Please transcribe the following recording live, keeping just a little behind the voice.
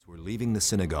leaving the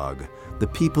synagogue, the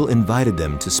people invited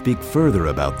them to speak further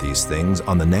about these things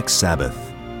on the next Sabbath.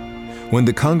 When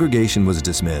the congregation was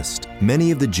dismissed, many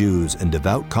of the Jews and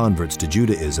devout converts to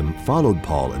Judaism followed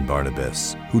Paul and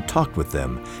Barnabas, who talked with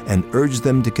them and urged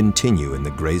them to continue in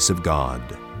the grace of God.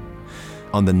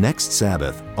 On the next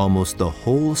Sabbath, almost the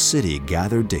whole city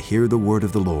gathered to hear the word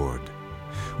of the Lord.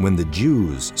 When the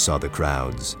Jews saw the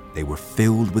crowds, they were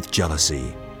filled with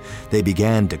jealousy. They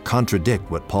began to contradict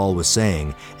what Paul was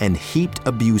saying and heaped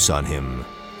abuse on him.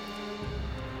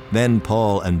 Then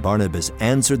Paul and Barnabas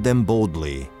answered them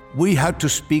boldly, "We had to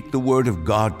speak the word of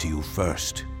God to you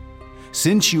first.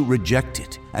 Since you reject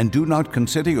it and do not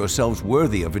consider yourselves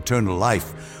worthy of eternal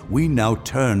life, we now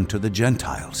turn to the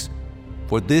Gentiles.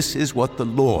 For this is what the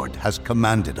Lord has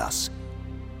commanded us.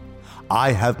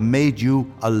 I have made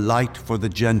you a light for the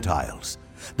Gentiles,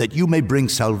 that you may bring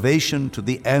salvation to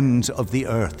the ends of the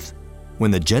earth."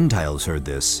 When the Gentiles heard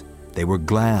this, they were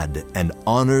glad and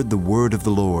honored the word of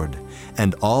the Lord,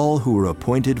 and all who were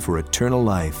appointed for eternal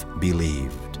life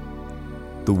believed.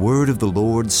 The word of the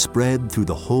Lord spread through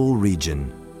the whole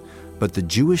region, but the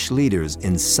Jewish leaders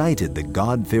incited the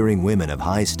God-fearing women of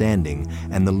high standing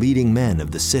and the leading men of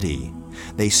the city.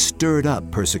 They stirred up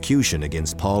persecution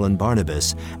against Paul and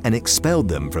Barnabas and expelled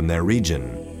them from their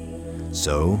region.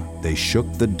 So they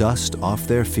shook the dust off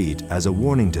their feet as a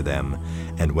warning to them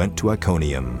and went to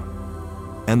Iconium.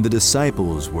 And the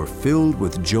disciples were filled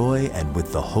with joy and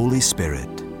with the Holy Spirit.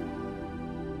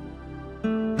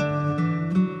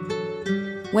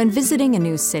 When visiting a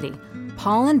new city,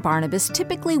 Paul and Barnabas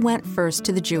typically went first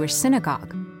to the Jewish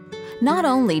synagogue. Not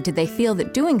only did they feel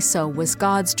that doing so was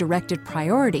God's directed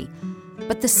priority,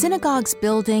 but the synagogue's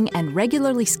building and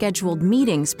regularly scheduled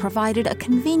meetings provided a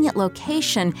convenient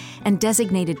location and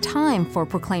designated time for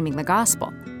proclaiming the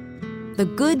gospel. The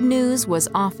good news was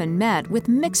often met with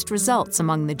mixed results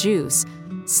among the Jews.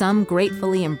 Some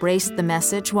gratefully embraced the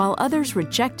message while others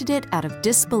rejected it out of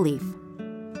disbelief.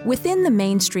 Within the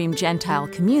mainstream Gentile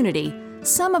community,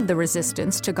 some of the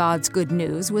resistance to God's good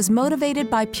news was motivated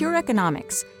by pure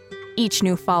economics. Each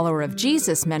new follower of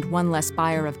Jesus meant one less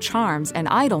buyer of charms and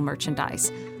idol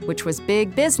merchandise, which was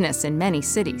big business in many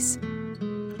cities.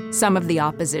 Some of the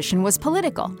opposition was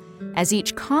political, as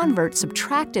each convert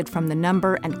subtracted from the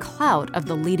number and clout of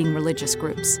the leading religious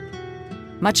groups.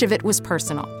 Much of it was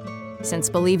personal, since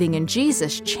believing in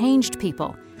Jesus changed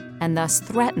people and thus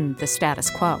threatened the status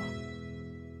quo.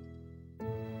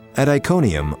 At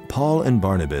Iconium, Paul and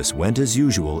Barnabas went as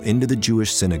usual into the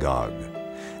Jewish synagogue.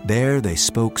 There they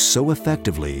spoke so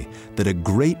effectively that a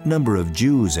great number of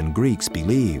Jews and Greeks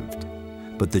believed.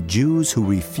 But the Jews who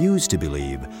refused to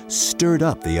believe stirred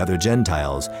up the other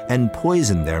Gentiles and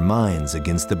poisoned their minds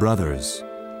against the brothers.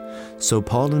 So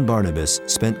Paul and Barnabas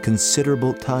spent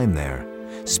considerable time there,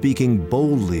 speaking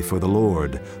boldly for the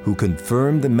Lord, who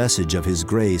confirmed the message of His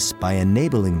grace by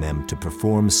enabling them to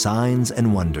perform signs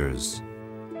and wonders.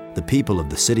 The people of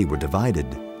the city were divided.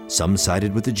 Some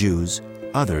sided with the Jews,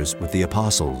 others with the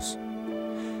apostles.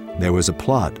 There was a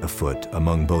plot afoot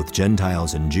among both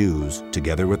Gentiles and Jews,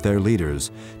 together with their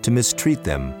leaders, to mistreat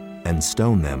them and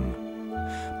stone them.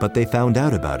 But they found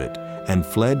out about it and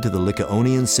fled to the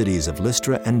Lycaonian cities of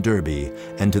Lystra and Derbe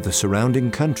and to the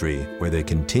surrounding country, where they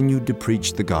continued to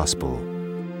preach the gospel.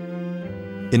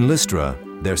 In Lystra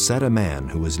there sat a man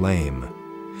who was lame.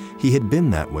 He had been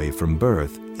that way from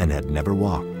birth and had never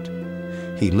walked.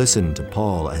 He listened to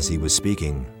Paul as he was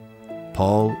speaking.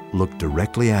 Paul looked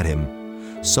directly at him,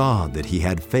 saw that he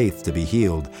had faith to be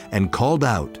healed, and called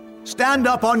out, "Stand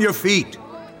up on your feet!"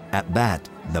 At that,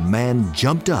 the man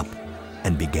jumped up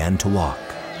and began to walk.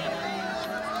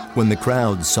 When the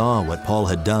crowd saw what Paul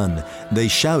had done, they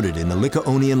shouted in the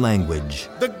Lycaonian language,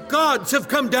 "The gods have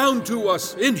come down to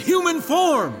us in human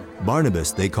form!"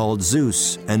 Barnabas they called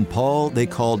Zeus, and Paul they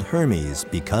called Hermes,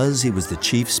 because he was the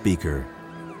chief speaker.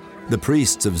 The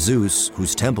priests of Zeus,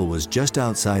 whose temple was just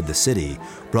outside the city,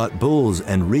 brought bulls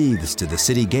and wreaths to the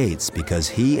city gates because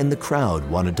he and the crowd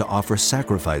wanted to offer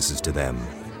sacrifices to them.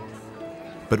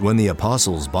 But when the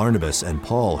apostles Barnabas and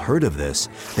Paul heard of this,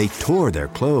 they tore their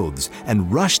clothes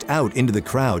and rushed out into the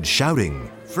crowd shouting,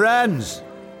 "Friends,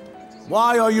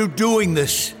 why are you doing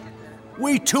this?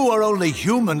 We too are only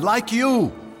human like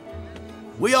you.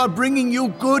 We are bringing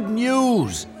you good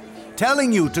news,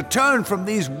 telling you to turn from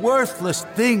these worthless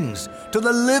things to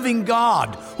the living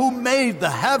God who made the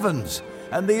heavens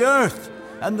and the earth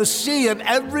and the sea and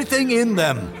everything in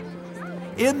them.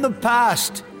 In the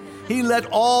past, He let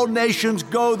all nations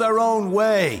go their own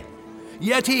way,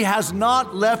 yet He has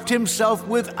not left Himself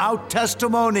without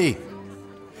testimony.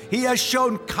 He has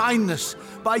shown kindness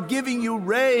by giving you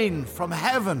rain from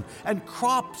heaven and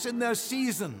crops in their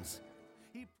seasons.